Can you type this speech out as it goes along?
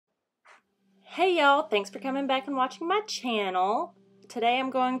Hey y'all, thanks for coming back and watching my channel. Today I'm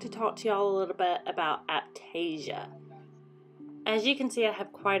going to talk to y'all a little bit about Aiptasia. As you can see, I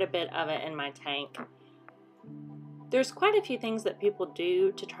have quite a bit of it in my tank. There's quite a few things that people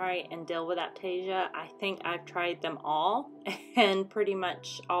do to try and deal with Aiptasia. I think I've tried them all, and pretty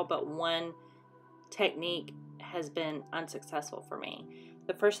much all but one technique has been unsuccessful for me.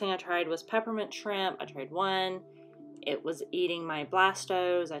 The first thing I tried was peppermint shrimp. I tried one. It was eating my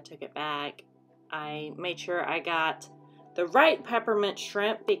blastos. I took it back. I made sure I got the right peppermint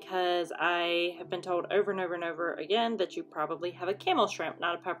shrimp because I have been told over and over and over again that you probably have a camel shrimp,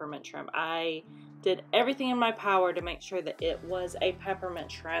 not a peppermint shrimp. I did everything in my power to make sure that it was a peppermint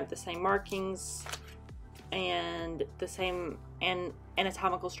shrimp, the same markings and the same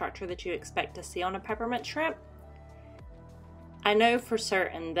anatomical structure that you expect to see on a peppermint shrimp. I know for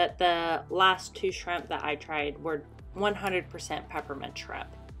certain that the last two shrimp that I tried were 100% peppermint shrimp.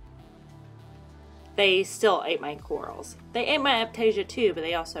 They still ate my corals. They ate my Aiptasia too, but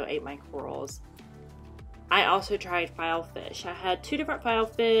they also ate my corals. I also tried filefish. I had two different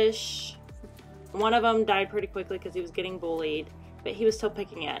filefish. One of them died pretty quickly because he was getting bullied, but he was still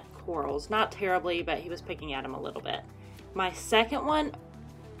picking at corals. Not terribly, but he was picking at them a little bit. My second one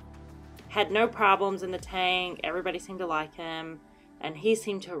had no problems in the tank. Everybody seemed to like him, and he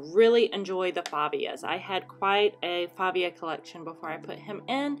seemed to really enjoy the favias. I had quite a favia collection before I put him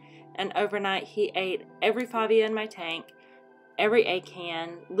in, and overnight he ate every favia in my tank, every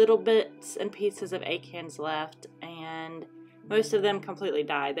acan, little bits and pieces of acans left, and most of them completely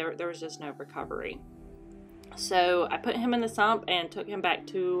died. There was just no recovery. So I put him in the sump and took him back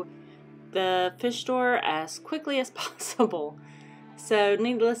to the fish store as quickly as possible. So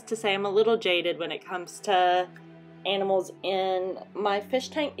needless to say, I'm a little jaded when it comes to animals in my fish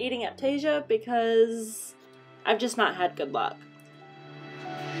tank eating Aiptasia because I've just not had good luck.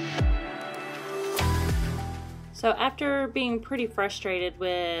 So after being pretty frustrated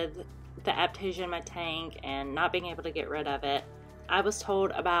with the Aiptasia in my tank and not being able to get rid of it, I was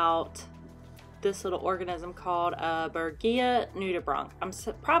told about this little organism called Berghia Nudibranchs. I'm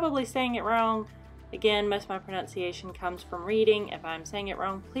probably saying it wrong. Again, most of my pronunciation comes from reading. If I'm saying it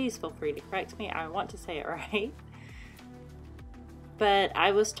wrong, please feel free to correct me. I want to say it right. But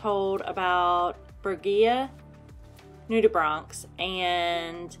I was told about Berghia Nudibranchs,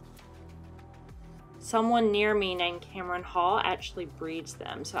 and someone near me named Cameron Hall actually breeds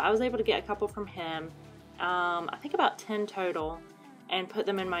them. So I was able to get a couple from him, I think about 10 total, and put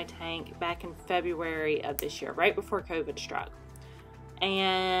them in my tank back in February of this year, right before COVID struck.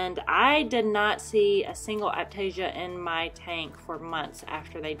 And I did not see a single Aiptasia in my tank for months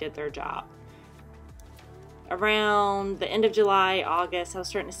after they did their job. Around the end of July, August, I was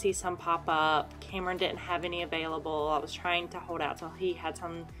starting to see some pop up. Cameron didn't have any available. I was trying to hold out till he had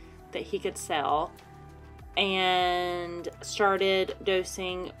some that he could sell, and started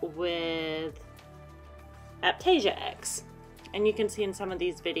dosing with Aiptasia X. And you can see in some of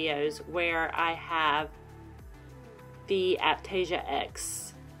these videos where I have the Aiptasia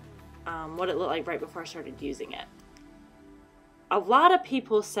X, what it looked like right before I started using it. A lot of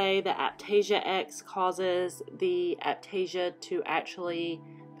people say that Aiptasia X causes the Aiptasia to actually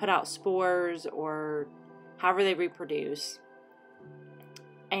put out spores or however they reproduce,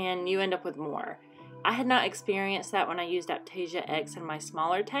 and you end up with more. I had not experienced that when I used Aiptasia X in my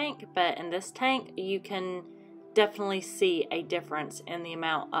smaller tank, but in this tank you can definitely see a difference in the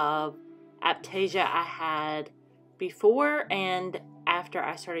amount of Aiptasia I had before and after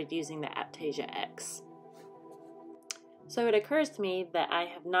I started using the Aiptasia X. So it occurs to me that I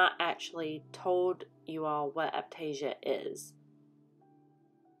have not actually told you all what Aiptasia is.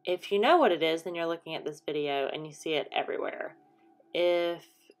 If you know what it is, then you're looking at this video and you see it everywhere. If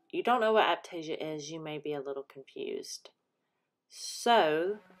you don't know what Aiptasia is, you may be a little confused.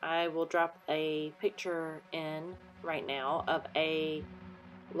 So I will drop a picture in right now of a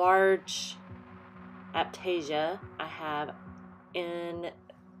large Aiptasia I have in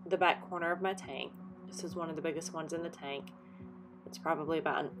the back corner of my tank. This is one of the biggest ones in the tank. It's probably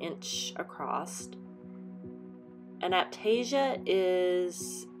about 1 inch across. An Aiptasia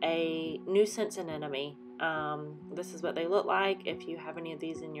is a nuisance anemone. This is what they look like if you have any of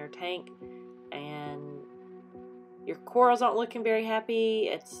these in your tank and your corals aren't looking very happy.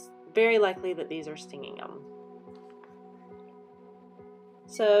 It's very likely that these are stinging them.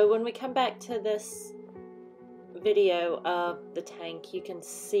 So when we come back to this video of the tank, you can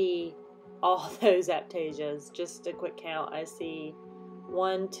see all those Aiptasias. Just a quick count, I see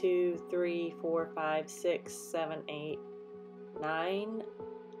 1, 2, 3, 4, 5, 6, 7, 8, 9.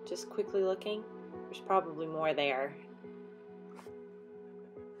 Just quickly looking, there's probably more there.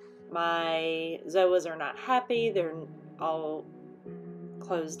 My zoas are not happy. They're all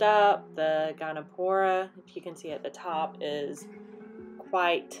closed up. The Gynopora, if you can see at the top, is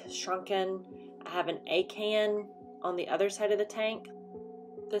quite shrunken. I have an acan on the other side of the tank.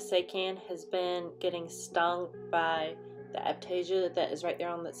 This acan has been getting stung by the Aiptasia that is right there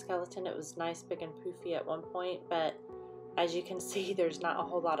on the skeleton. It was nice, big, and poofy at one point, but as you can see, there's not a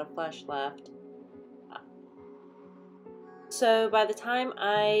whole lot of flesh left. So by the time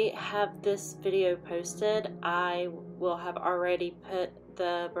I have this video posted, I will have already put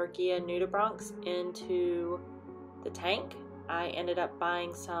the Berghia Nudibranchs into the tank. I ended up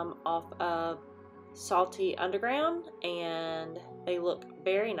buying some off of Salty Underground, and they look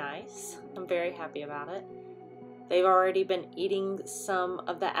very nice. I'm very happy about it. They've already been eating some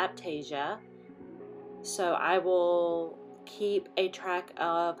of the Aiptasia, so I will keep a track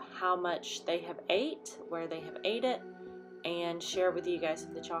of how much they have ate, where they have ate it, and share with you guys so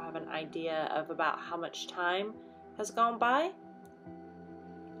that y'all have an idea of about how much time has gone by.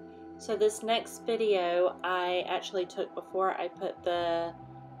 So this next video I actually took before I put the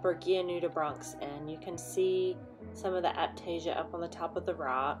Berghia Nudibranchs in. You can see some of the Aiptasia up on the top of the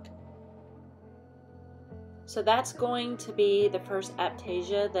rock. So that's going to be the first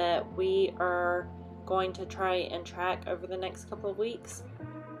Aiptasia that we are going to try and track over the next couple of weeks.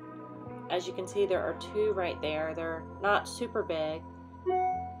 As you can see, there are two right there. They're not super big,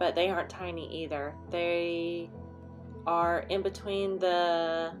 but they aren't tiny either. They are in between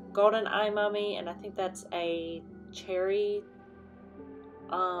the golden eye mummy, and I think that's a cherry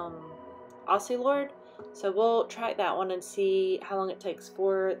Aussie Lord. So we'll track that one and see how long it takes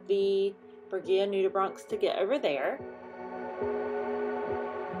for the Berghia Nudibranchs to get over there.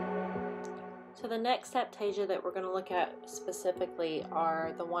 So the next Aiptasia that we're going to look at specifically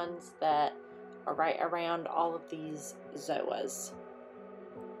are the ones that are right around all of these zoas.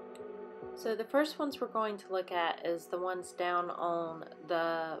 So the first ones we're going to look at is the ones down on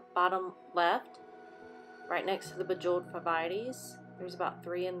the bottom left, right next to the Bejeweled Favites. There's about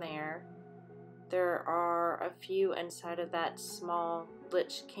 3 in there. There are a few inside of that small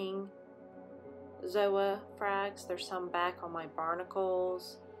Lich King Zoa frags. There's some back on my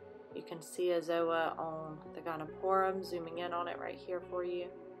barnacles. You can see a Zoa on the Gynoporum, zooming in on it right here for you.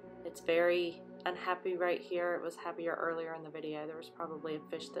 It's very unhappy right here. It was happier earlier in the video. There was probably a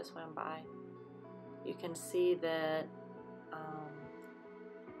fish that swam by. You can see that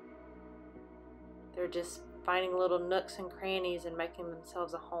they're just finding little nooks and crannies and making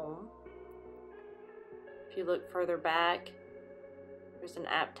themselves a home. If you look further back, there's an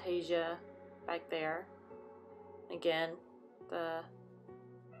Aiptasia back there. Again, the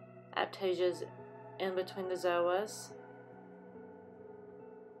Aiptasia's in between the zoas.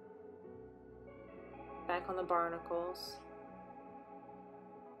 Back on the barnacles.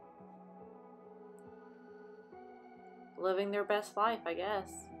 Living their best life, I guess.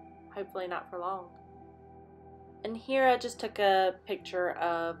 Hopefully not for long. And here I just took a picture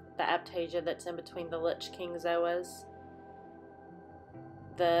of the Aiptasia that's in between the Lich King zoas.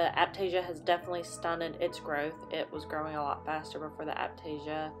 The Aiptasia has definitely stunted its growth. It was growing a lot faster before the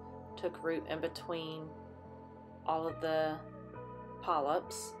Aiptasia took root in between all of the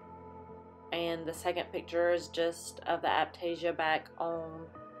polyps. And the second picture is just of the Aiptasia back on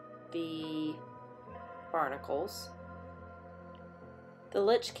the barnacles. The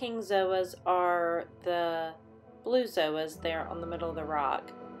Lich King zoas are the blue zoas there on the middle of the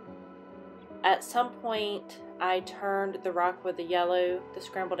rock. At some point I turned the rock with the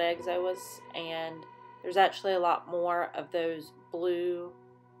scrambled egg zoas, and there's actually a lot more of those blue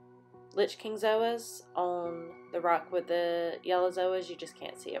Lich King zoas on the rock with the yellow zoas. You just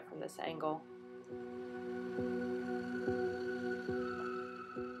can't see it from this angle.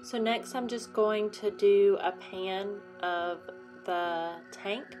 So next I'm just going to do a pan of the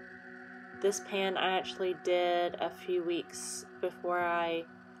tank. This pan I actually did a few weeks before I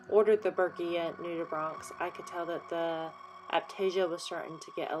ordered the Berghia Nudibranchs. I could tell that the Aiptasia was starting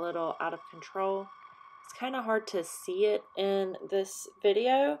to get a little out of control. It's kind of hard to see it in this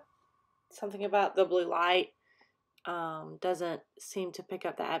video. Something about the blue light doesn't seem to pick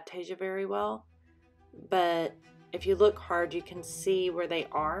up the Aiptasia very well. But if you look hard, you can see where they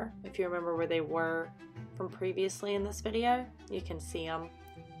are. If you remember where they were from previously in this video, you can see them.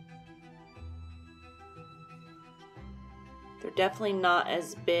 They're definitely not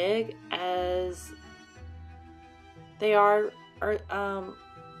as big as they are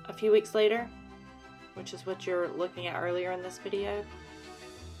a few weeks later, which is what you're looking at earlier in this video.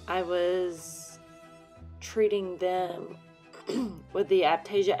 I was treating them with the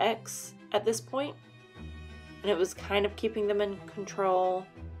Aiptasia X at this point, and it was kind of keeping them in control.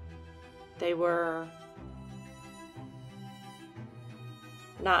 they were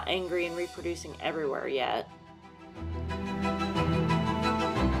not angry and reproducing everywhere yet.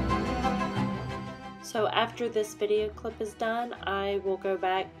 So after this video clip is done, I will go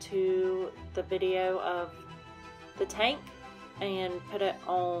back to the video of the tank and put it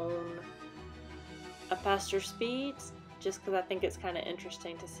on a faster speed, just because I think it's kind of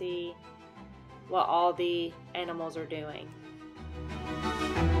interesting to see what all the animals are doing.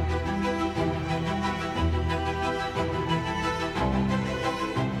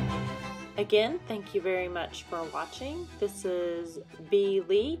 Again, thank you very much for watching. This is B.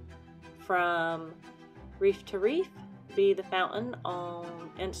 Lee from Reef to Reef, Be the Fountain on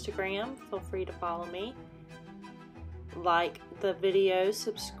Instagram. Feel free to follow me. Like the video,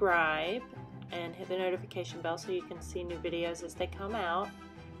 subscribe, and hit the notification bell so you can see new videos as they come out.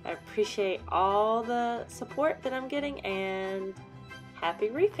 I appreciate all the support that I'm getting, and happy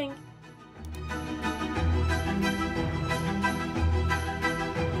reefing!